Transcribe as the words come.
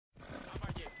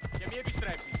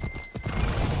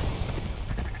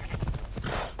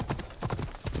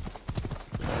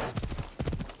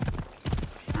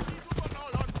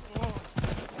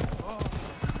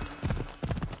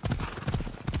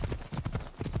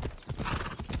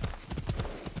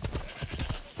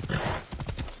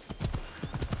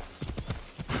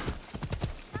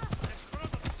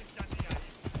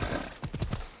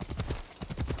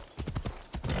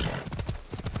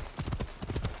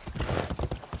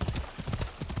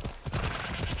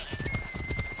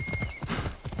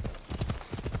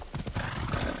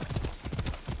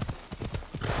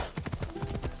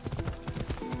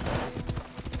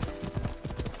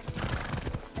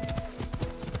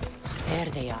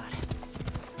they are.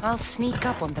 I'll sneak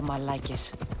up on them,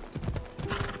 Malakis.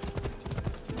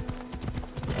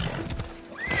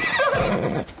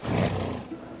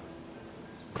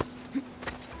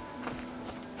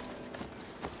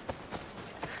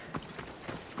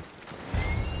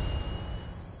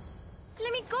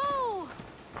 Let me go!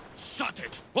 Shut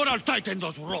it, or I'll tighten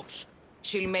those ropes.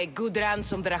 She'll make good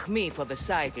ransom drachmi for the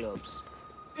Cyclops.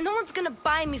 No one's gonna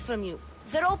buy me from you.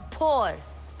 They're all poor.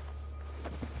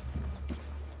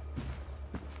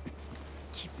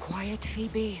 Keep quiet,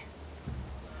 Phoebe.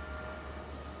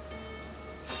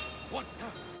 What?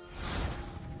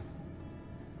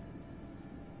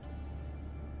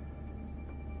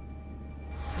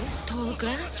 This tall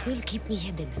grass will keep me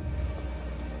hidden.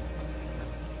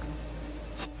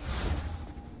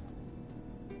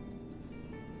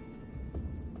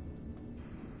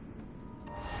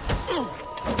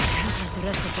 Can't let the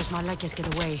rest of those Malakias get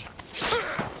away.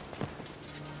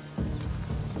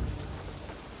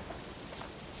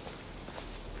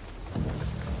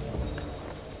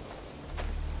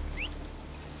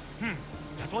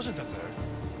 That wasn't a bird.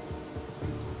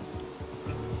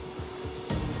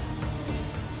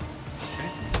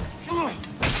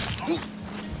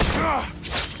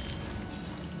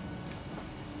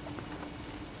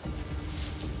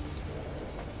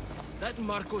 That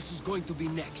Marcos is going to be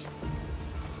next.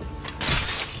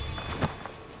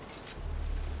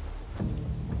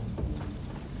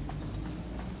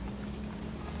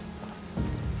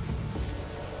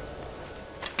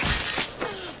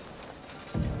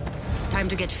 Time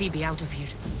to get Phoebe out of here.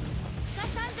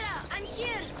 Cassandra, I'm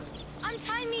here!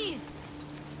 Untie me!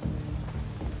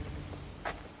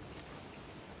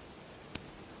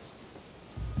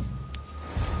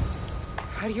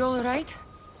 Are you alright?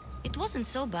 It wasn't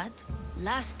so bad.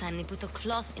 Last time they put a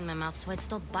cloth in my mouth so I'd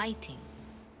stop biting.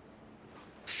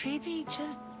 Phoebe,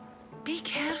 just be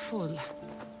careful.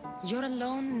 You're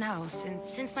alone now since...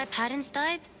 Since my parents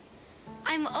died,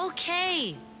 I'm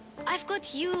okay. I've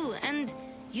got you, and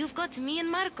you've got me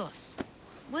and Marcos.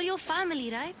 We're your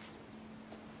family, right?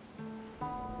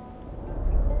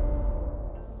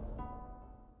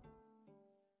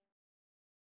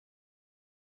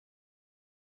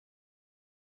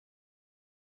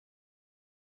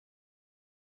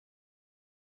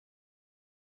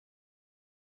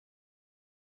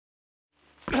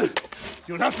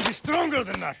 You'll have to be stronger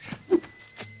than that.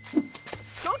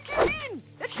 Don't give in!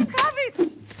 Let him have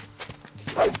it!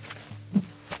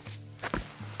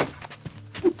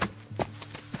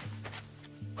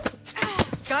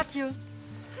 Got you.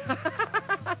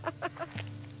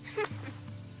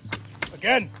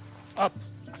 Again, up.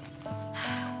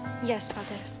 Yes,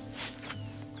 Father.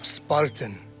 A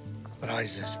Spartan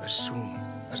rises as soon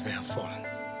as they have fallen.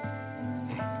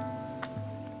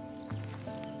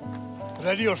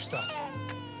 Ready your staff.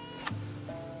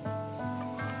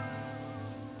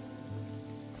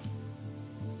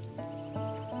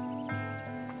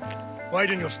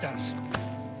 Widen your stance.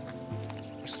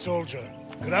 A soldier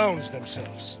grounds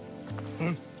themselves.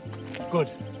 Good.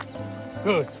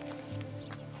 Good.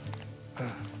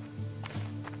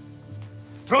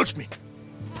 Approach me.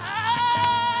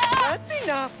 That's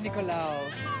enough,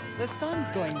 Nikolaos. The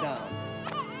sun's going down.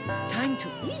 Time to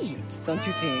eat, don't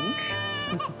you think?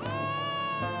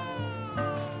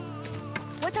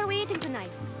 What are we eating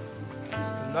tonight?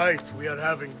 Tonight we are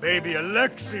having baby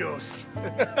Alexios.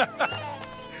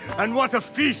 And what a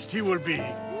feast he will be.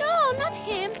 No, not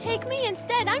him. Take me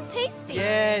instead. I'm tasty.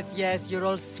 Yes, yes, you're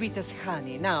all sweet as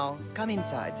honey. Now, come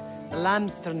inside. The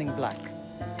lamb's turning black.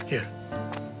 Here.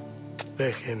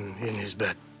 Lay him in his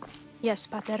bed. Yes,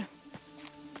 Pater.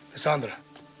 Cassandra.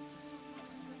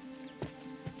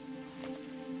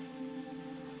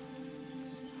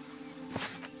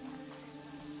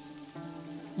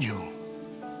 You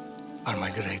are my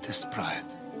greatest pride.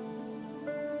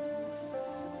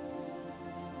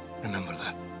 Remember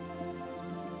that.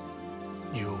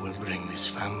 You will bring this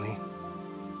family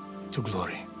to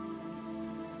glory.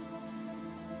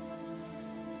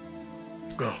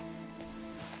 Go.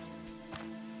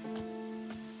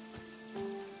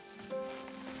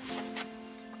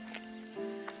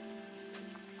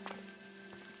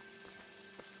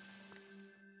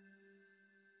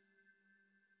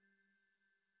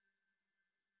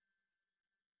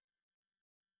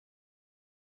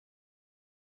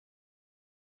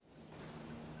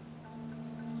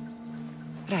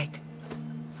 Right.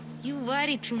 You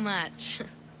worry too much.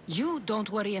 You don't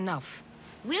worry enough.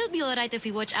 We'll be alright if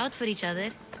we watch out for each other.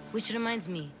 Which reminds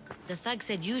me, the thug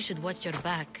said you should watch your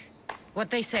back. What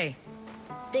they say?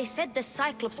 They said the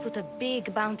Cyclops put a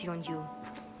big bounty on you.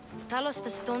 Talos the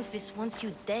Stonefist wants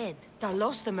you dead.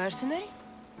 Talos the mercenary?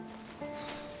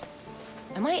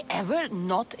 Am I ever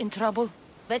not in trouble?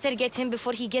 Better get him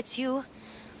before he gets you.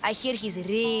 I hear he's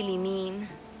really mean.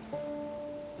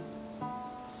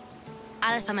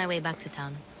 I'll find my way back to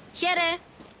town. Here!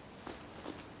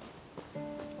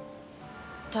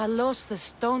 Talos the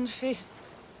Stone Fist.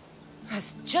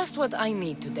 That's just what I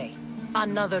need today.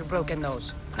 Another broken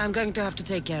nose. I'm going to have to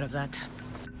take care of that.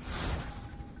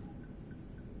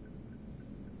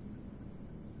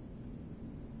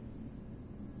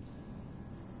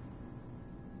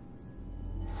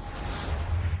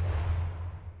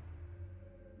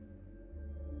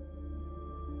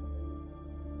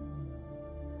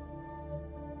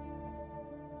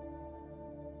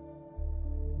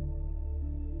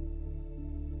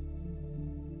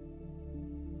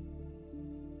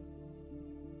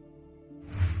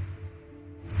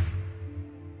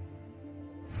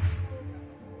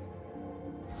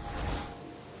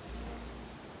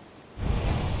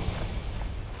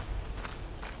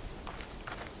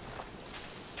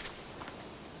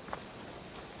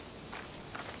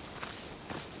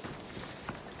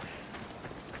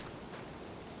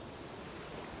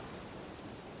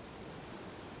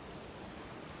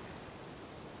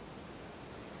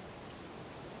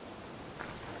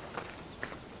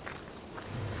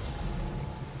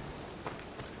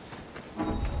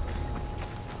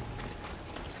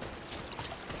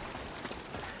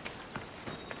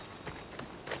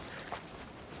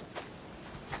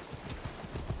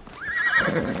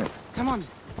 Come on.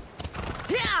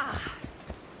 Yeah!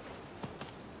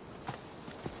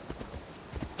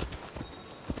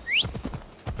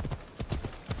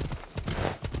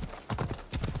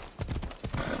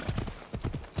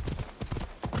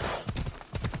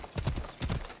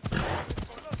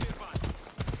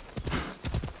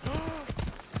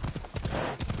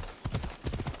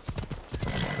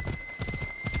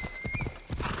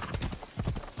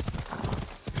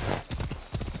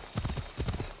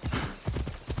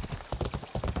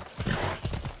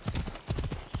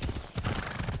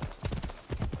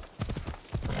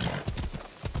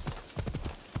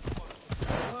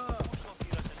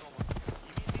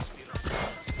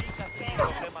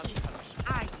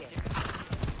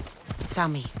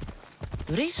 Sammy,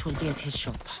 Reese will be at his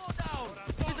shop.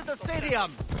 Visit the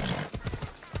stadium!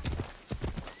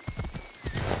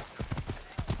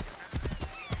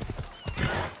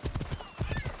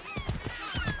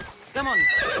 Come on.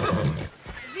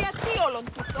 Γιατί όλον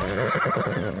τούτο?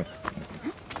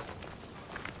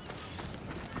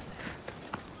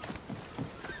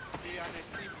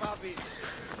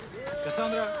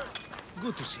 Cassandra,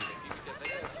 good to see you.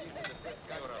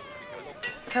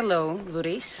 Hello,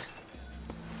 Luis.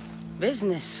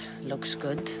 Business looks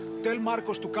good. Tell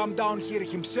Marcos to come down here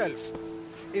himself,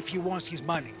 if he wants his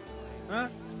money. Huh?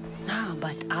 No,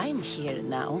 but I'm here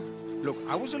now. Look,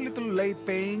 I was a little late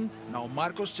paying. Now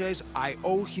Marcos says I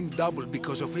owe him double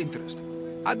because of interest.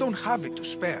 I don't have it to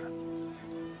spare.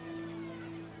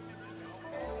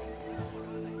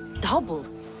 Double?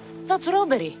 That's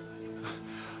robbery.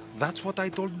 That's what I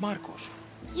told Marcos.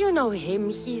 You know him,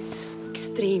 he's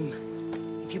extreme.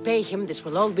 If you pay him, this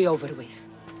will all be over with.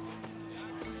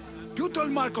 You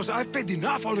told Marcos I've paid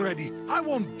enough already. I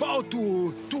won't bow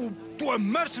to a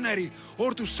mercenary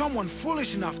or to someone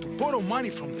foolish enough to borrow money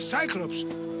from the Cyclops.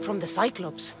 From the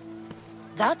Cyclops?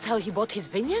 That's how he bought his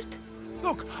vineyard?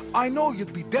 Look, I know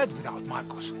you'd be dead without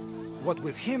Marcos. What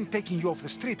with him taking you off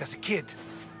the street as a kid.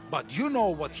 But you know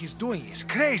what he's doing is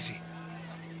crazy.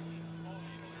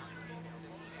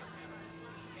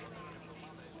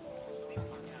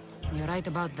 You're right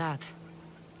about that.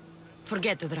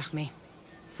 Forget the drachme.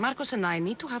 Marcos and I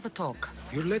need to have a talk.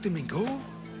 You're letting me go?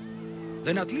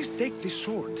 Then at least take this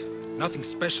sword. Nothing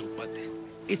special, but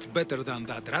it's better than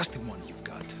that rusty one you've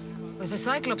got. With the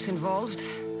Cyclops involved,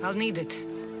 I'll need it.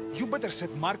 You better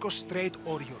set Marcos straight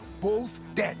or you're both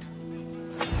dead.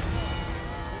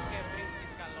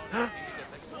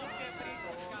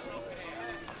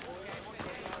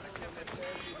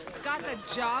 Got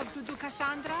a job to do,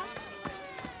 Cassandra?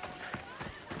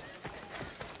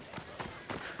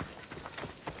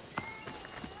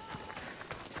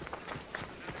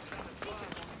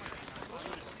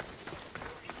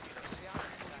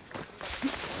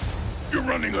 You're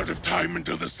running out of time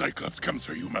until the Cyclops comes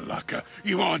for you, Malaka.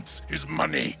 He wants his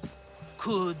money.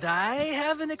 Could I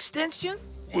have an extension?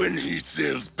 When he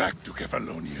sails back to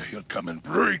Kefalonia, he'll come and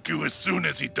break you as soon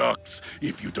as he docks,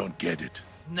 if you don't get it.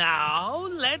 Now,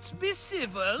 let's be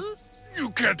civil. You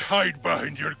can't hide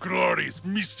behind your glories,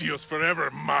 Mistios forever,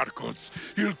 Marcos.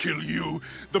 He'll kill you,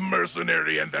 the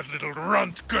mercenary, and that little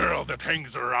runt girl that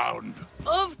hangs around.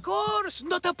 Of course,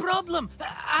 not a problem.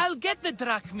 I'll get the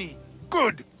drachme.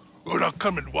 Good. Or I'll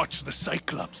come and watch the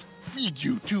Cyclops feed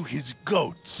you to his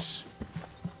goats.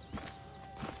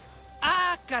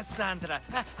 Ah, Cassandra,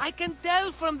 I can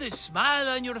tell from the smile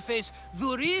on your face,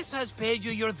 Duris has paid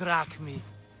you your drachmi.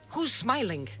 Who's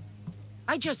smiling?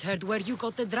 I just heard where you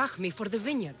got the drachmi for the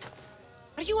vineyard.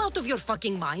 Are you out of your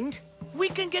fucking mind? We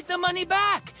can get the money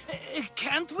back,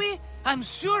 can't we? I'm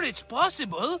sure it's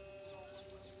possible.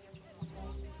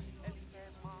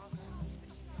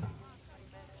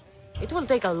 It will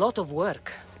take a lot of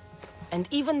work. And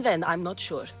even then, I'm not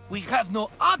sure. We have no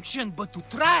option but to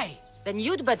try. Then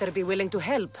you'd better be willing to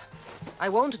help. I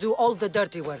won't do all the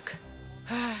dirty work.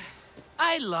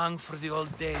 I long for the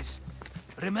old days.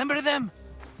 Remember them?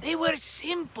 They were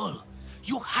simple.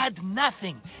 You had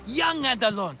nothing, young and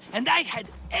alone, and I had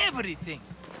everything.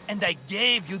 And I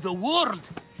gave you the world,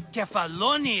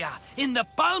 Kefalonia, in the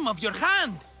palm of your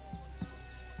hand.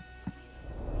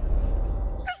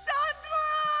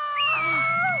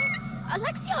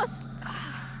 Alexios!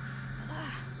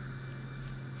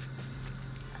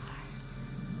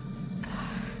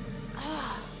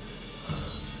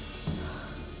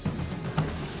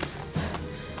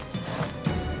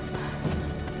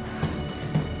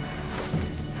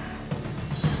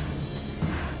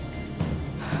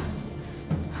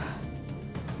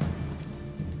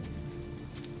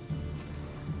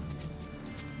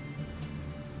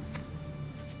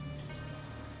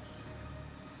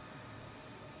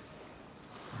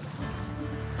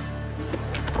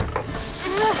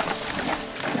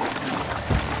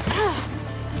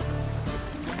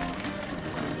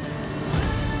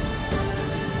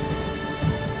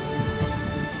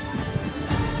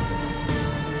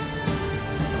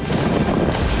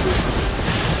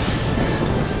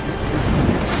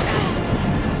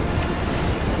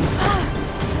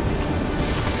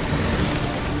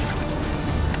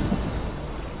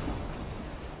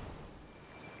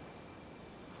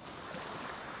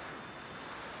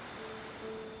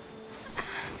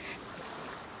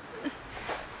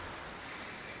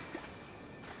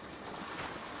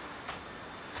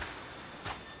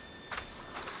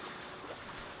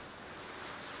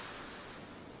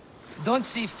 Don't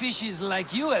see fishes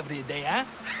like you every day, huh?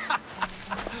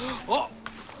 Oh!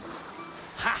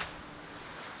 Ha!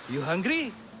 You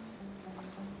hungry?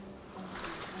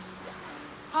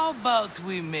 How about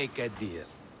we make a deal?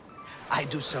 I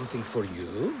do something for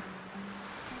you.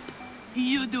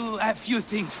 You do a few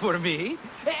things for me.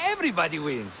 Everybody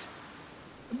wins.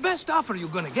 Best offer you're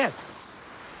gonna get.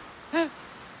 Huh?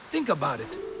 Think about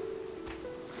it.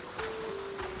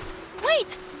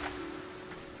 Wait!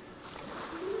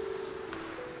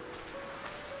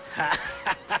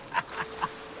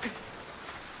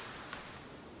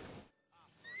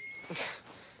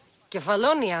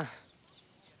 Kefalonia.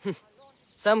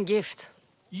 Some gift.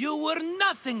 You were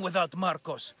nothing without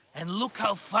Marcos, and look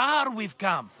how far we've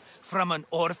come. From an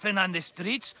orphan on the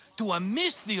streets to a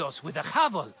Misthios with a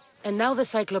hovel. And now the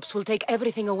Cyclops will take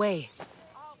everything away.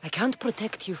 I can't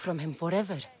protect you from him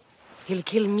forever. He'll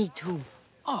kill me too.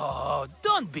 Oh,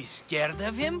 don't be scared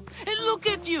of him. And look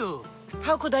at you.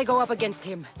 How could I go up against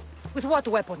him? With what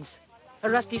weapons? A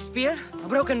rusty spear? A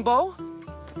broken bow?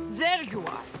 There you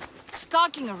are.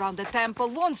 Skulking around the temple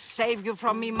won't save you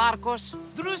from me, Marcos.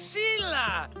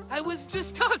 Drusilla! I was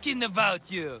just talking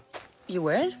about you. You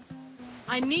were?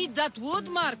 I need that wood,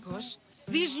 Marcos.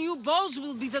 These new bows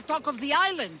will be the talk of the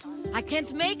island. I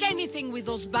can't make anything with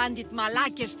those bandit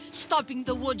malakes stopping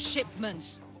the wood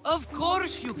shipments. Of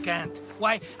course you can't.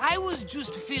 Why, I was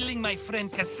just filling my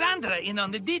friend Cassandra in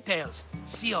on the details.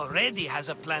 She already has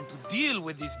a plan to deal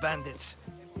with these bandits.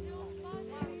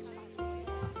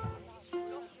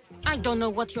 I don't know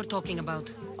what you're talking about.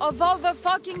 Of all the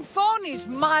fucking phonies,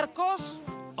 Marcos!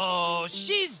 Oh,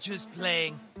 she's just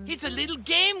playing. It's a little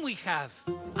game we have.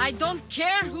 I don't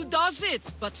care who does it,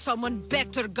 but someone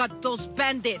better got those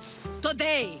bandits.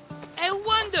 Today! A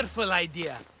wonderful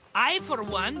idea. I, for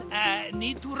one,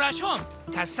 need to rush home.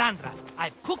 Cassandra,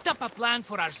 I've cooked up a plan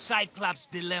for our Cyclops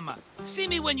dilemma. See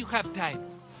me when you have time.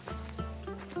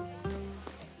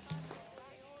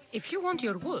 If you want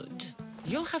your wood,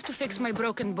 you'll have to fix my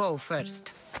broken bow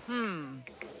first.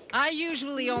 I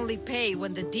usually only pay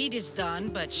when the deed is done,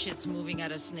 but shit's moving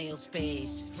at a snail's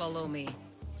pace. Follow me.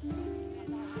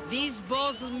 These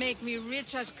bows will make me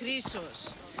rich as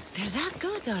Chrysos. They're that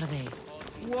good, are they?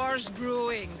 War's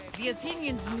brewing. The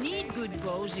Athenians need good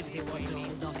bows if they want to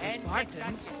hold off the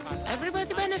Spartans.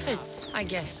 Everybody benefits, I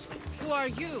guess. Who are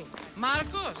you?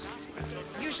 Marcos?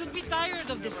 You should be tired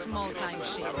of this small-time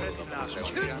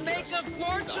shit. You'd make a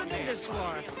fortune in this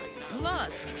war.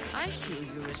 Plus, I hear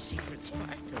you're a secret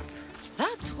Spartan.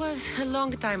 That was a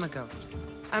long time ago.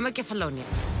 I'm a Kefalonian.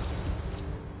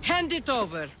 Hand it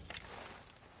over.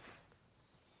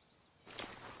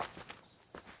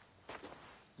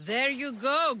 There you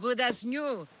go, good as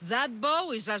new. That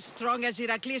bow is as strong as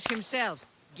Heracles himself.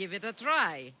 Give it a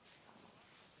try.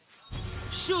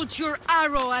 Shoot your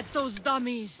arrow at those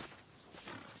dummies!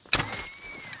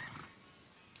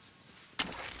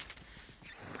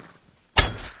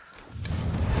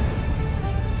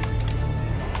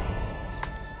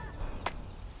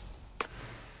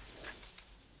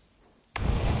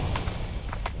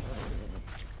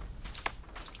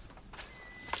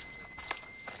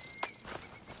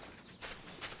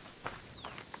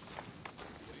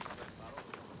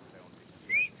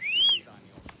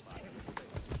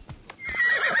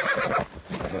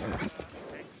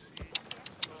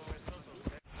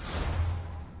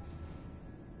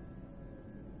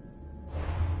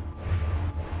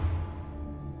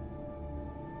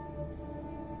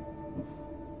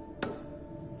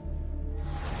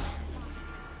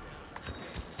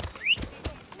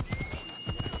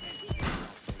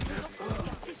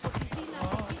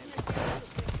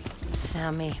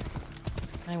 Sammy.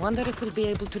 I wonder if we'll be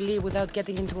able to leave without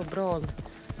getting into a brawl.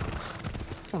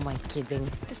 Who am I kidding?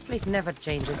 This place never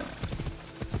changes.